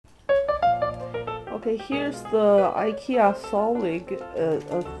Okay, here's the Ikea Solig,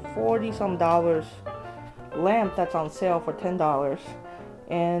 a 40 some dollars lamp that's on sale for $10,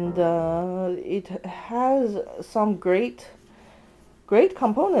 and it has some great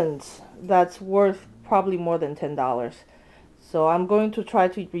components that's worth probably more than $10. So I'm going to try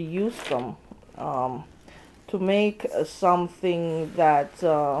to reuse them to make something that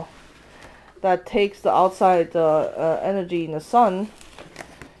that takes the outside energy in the sun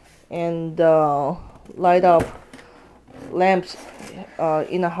and light up lamps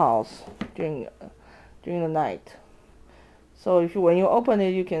in the house during the night. So if when you open it,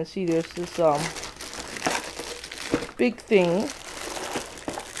 you can see there's this big thing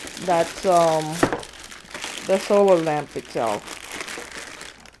that's the solar lamp itself.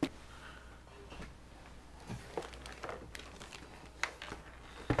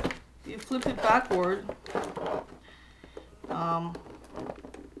 You flip it backward.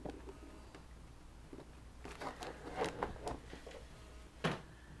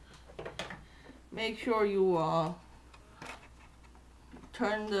 Make sure you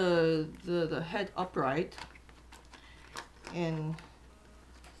turn the head upright and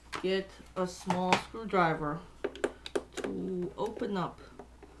get a small screwdriver to open up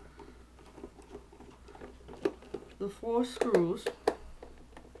the 4 screws.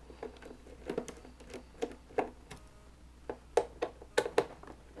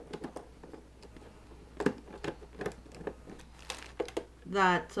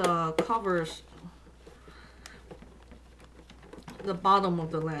 That covers the bottom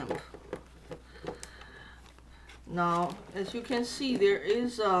of the lamp. Now, as you can see, there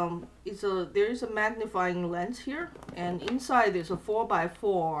is a magnifying lens here, and inside there's a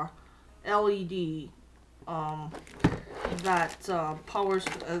 4x4 LED that powers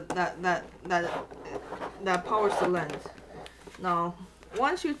that powers the lens. Now,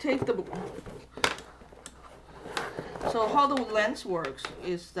 once you take the so how the lens works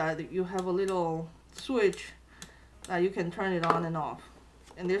is that you have a little switch that you can turn it on and off,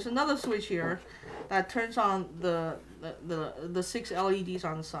 and there's another switch here that turns on the 6 LEDs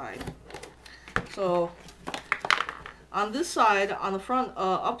on the side. So on this side, on the front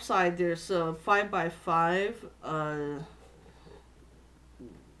upside, there's a 5x5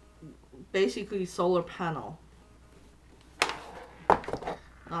 basically solar panel.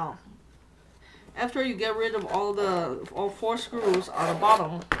 Now, after you get rid of all 4 screws on the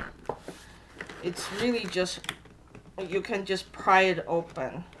bottom, it's really just, you can just pry it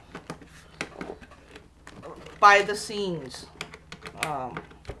open by the seams on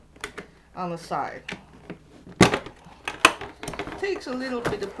the side. It takes a little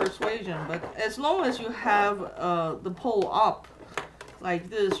bit of persuasion, but as long as you have the pole up like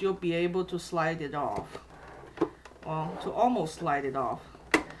this, you'll be able to slide it off. Well, to almost slide it off.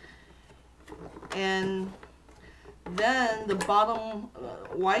 And then the bottom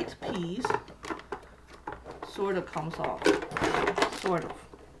white piece sort of comes off, sort of,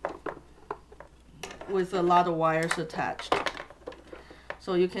 with a lot of wires attached.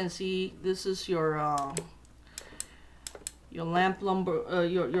 So you can see this is your lamp lumber,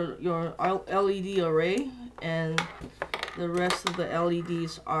 your LED array, and the rest of the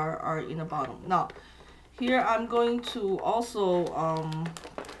LEDs are in the bottom. Now, here I'm going to also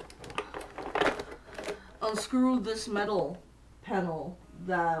unscrew this metal panel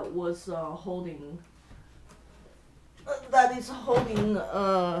that was holding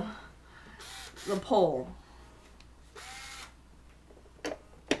the pole.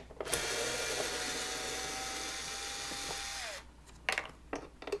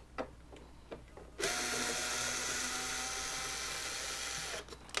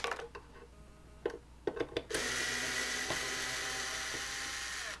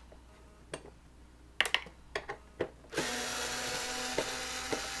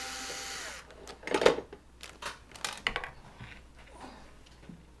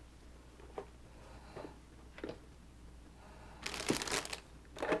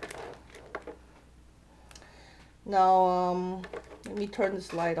 Now, let me turn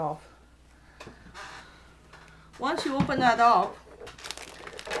this light off. Once you open that up,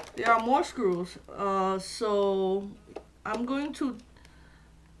 there are more screws. So I'm going to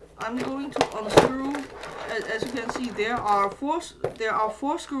unscrew. As you can see, there are four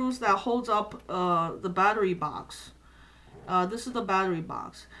screws that holds up the battery box. This is the battery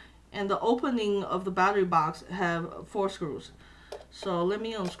box, and the opening of the battery box have 4 screws. So let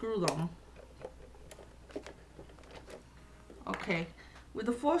me unscrew them. Okay, with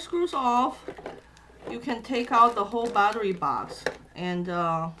the 4 screws off, you can take out the whole battery box, and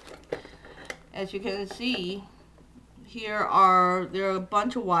as you can see there are a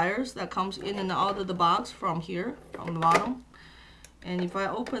bunch of wires that comes in and out of the box from here, from the bottom. And if I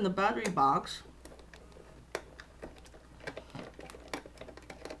open the battery box,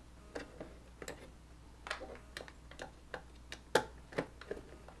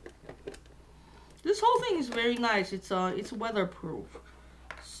 this whole thing is very nice. It's weatherproof,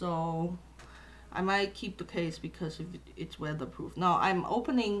 so I might keep the case because it's weatherproof. Now I'm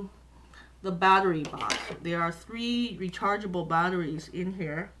opening the battery box. There are 3 rechargeable batteries in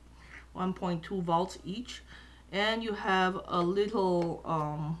here, 1.2 volts each, and you have a little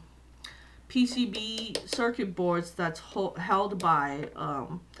PCB circuit boards that's held by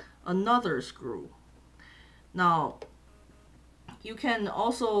another screw. Now you can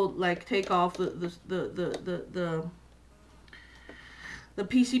also like take off the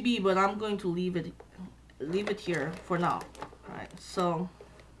PCB, but I'm going to leave it here for now. All right, so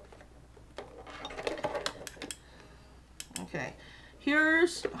okay,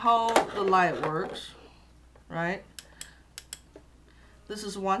 here's how the light works, right? This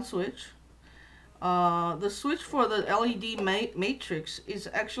is one switch. The switch for the LED matrix is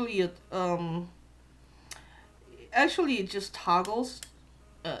actually it just toggles.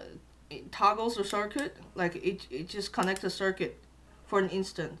 It toggles the circuit, like it just connects the circuit for an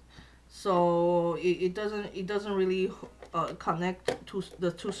instant. So it doesn't really connect to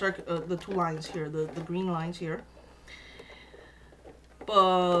the two lines here, the green lines here.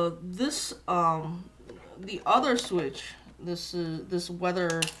 But this the other switch, this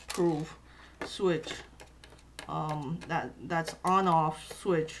weatherproof switch, that's on-off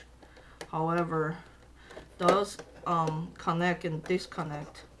switch, however, does connect and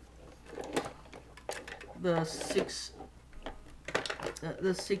disconnect the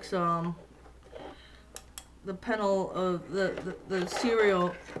panel of the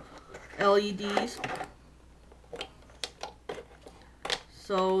serial LEDs.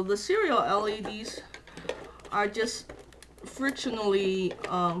 So the serial LEDs are just frictionally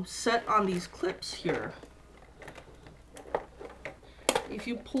set on these clips here. If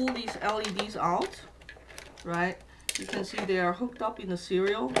you pull these LEDs out, right, you can see they are hooked up in the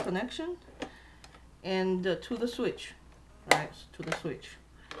serial connection and to the switch, right, to the switch.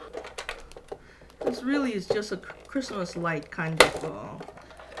 This really is just a Christmas light kind of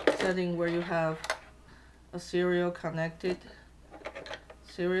setting where you have a serial connected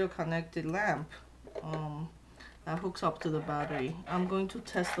lamp that hooks up to the battery. I'm going to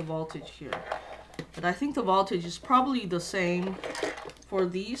test the voltage here, but I think the voltage is probably the same for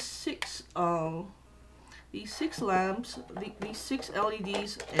these six lamps, these 6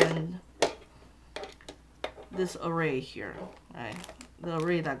 LEDs, and this array here, right? The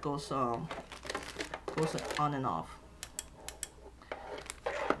array that goes on and off.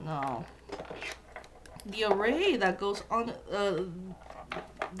 Now, the array that goes on, the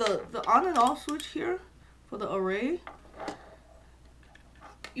on and off switch here for the array,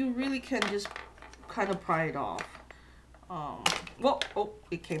 you really can just kind of pry it off. Well, oh,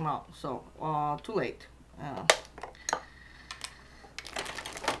 it came out, so too late.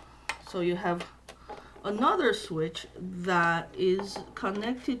 So you have another switch that is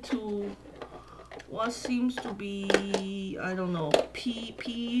connected to what seems to be, I don't know,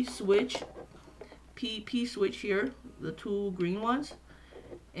 P switch here, the 2 green ones,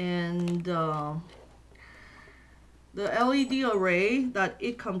 and the LED array that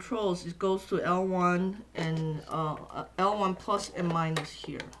it controls, it goes to L1 and L1 plus and minus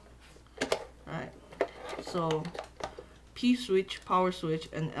here, right? So P switch, power switch,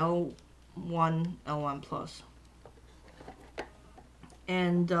 and L1 plus.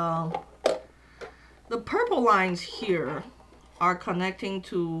 And the purple lines here are connecting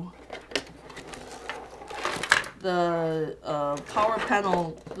to the power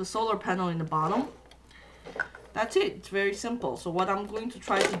panel, the solar panel in the bottom. That's it. It's very simple. So what I'm going to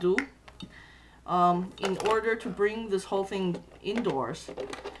try to do, in order to bring this whole thing indoors,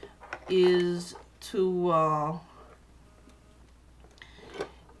 is to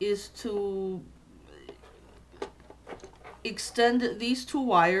extend these 2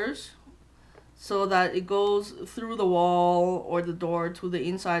 wires so that it goes through the wall or the door to the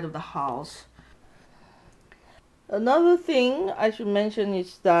inside of the house. Another thing I should mention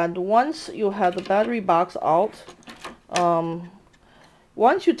is that once you have the battery box out,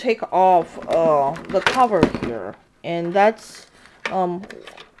 once you take off the cover here, and that's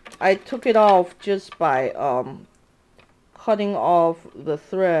I took it off just by cutting off the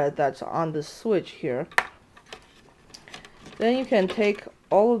thread that's on the switch here. Then you can take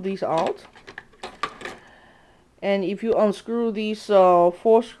all of these out, and if you unscrew these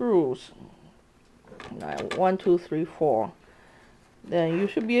 4 screws, 1, 2, 3, 4. Then you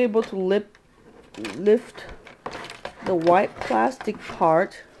should be able to lift the white plastic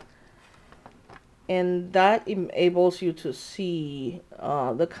part, and that enables you to see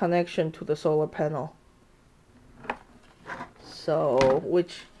the connection to the solar panel. So,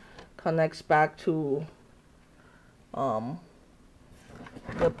 which connects back to the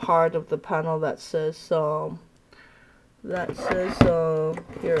part of the panel that says here.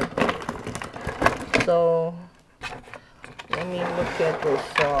 So let me look at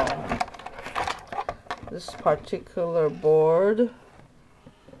this particular board.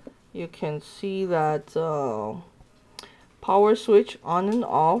 You can see that power switch on and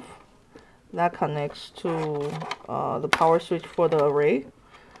off, that connects to the power switch for the array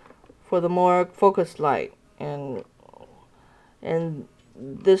for the more focused light, and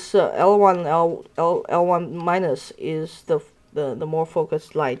this L1 L1 minus is the more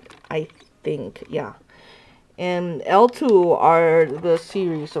focused light, I think. Yeah. And L2 are the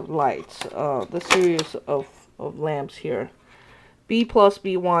series of lights, the series of lamps here. B plus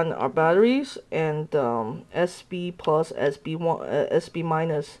B1 are batteries, and SB plus SB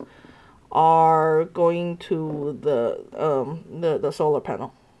minus are going to the solar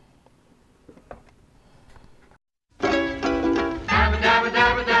panel.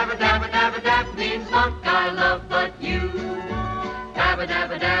 Dab means monk I love but you. Dabba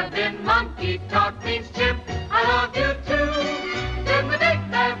dabba dab in monkey talk means chimp I love you too. Then the big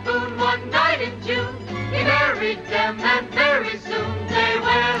baboon one night in June, he married them and very soon they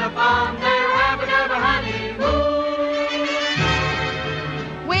went upon their dabba dabba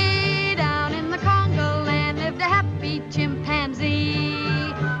honeymoon. Way down in the Congo land lived a happy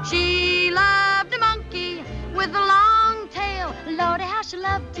chimpanzee. She loved a monkey with a long tail. Lordy, how she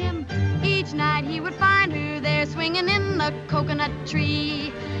loved him. Each night he would find her there swinging in the coconut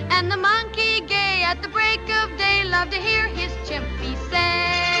tree. And the monkey, gay at the break of day, loved to hear his chimpy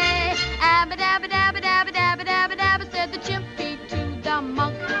say, "Abba dabba dabba dabba dabba dabba dabba," said the chimpy to the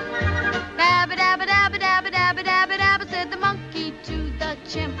monk. "Dabba dabba dabba dabba dabba dabba dabba," said the monkey to the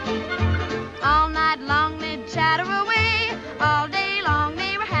chimp. All night long they'd chatter away, all day long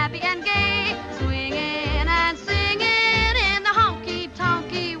they were happy and gay, swinging and singing in the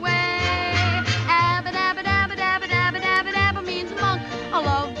honky-tonky way. Abba dabba dabba dabba dabba dabba dabba means monk, a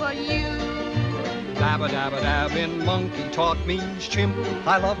love for you. Dabba dabba dab in monkey talk means chimp,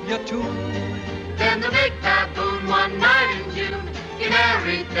 I love you too. Then the big baboon one night in June, he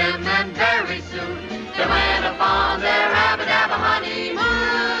married them and very soon they went upon their abba dabba honeymoon.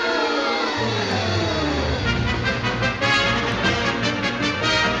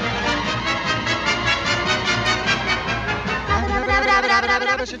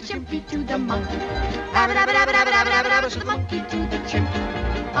 Dabba said the chimpy to the monkey. Dabba dabba dabba dabba dabba dabba dabba said the monkey to the chimp.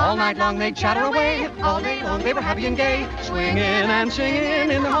 All night long they'd chatter away, all day long they were happy and gay, swinging and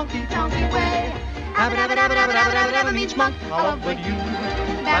singing in the honky-tonky way. Dabba dabba dabba dabba dabba dabba dabba means monk, I love but you.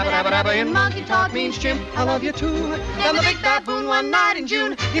 Dabba dabba dabba in monkey talk means chimp, I love you too. Then the big baboon one night in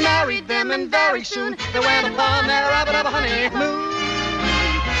June, he married them and very soon they went upon their dabba dabba honeymoon.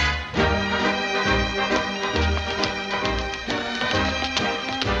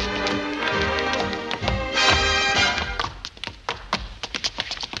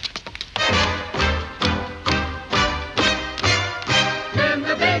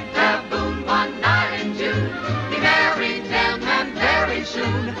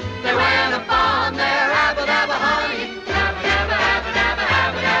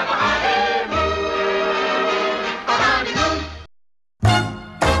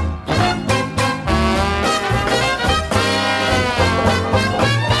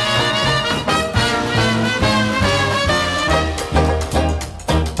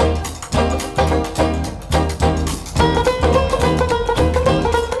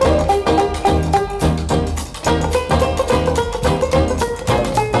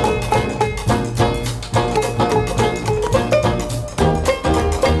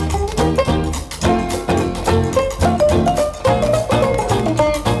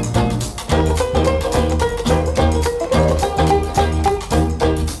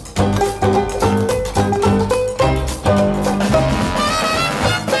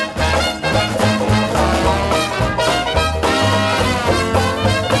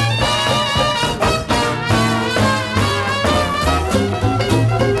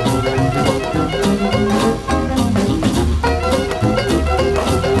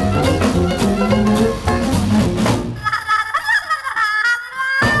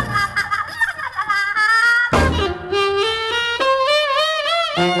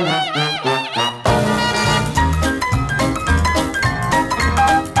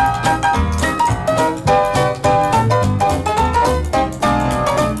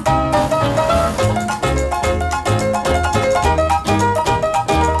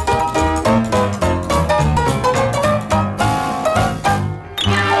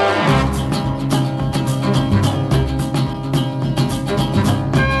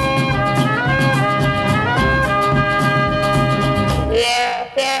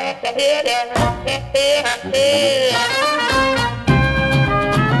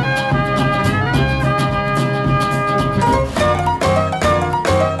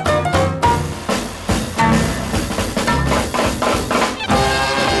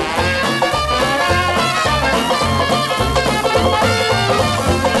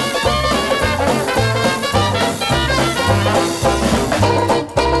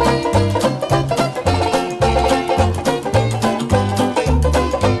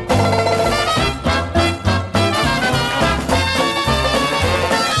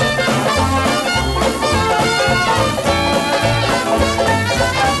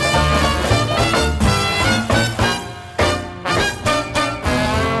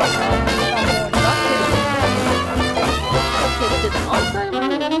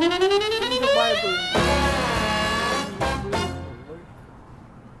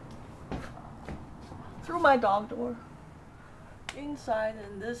 through my dog door inside,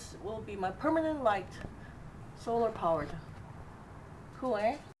 and this will be my permanent light, solar powered. Cool,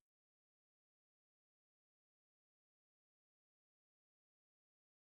 eh?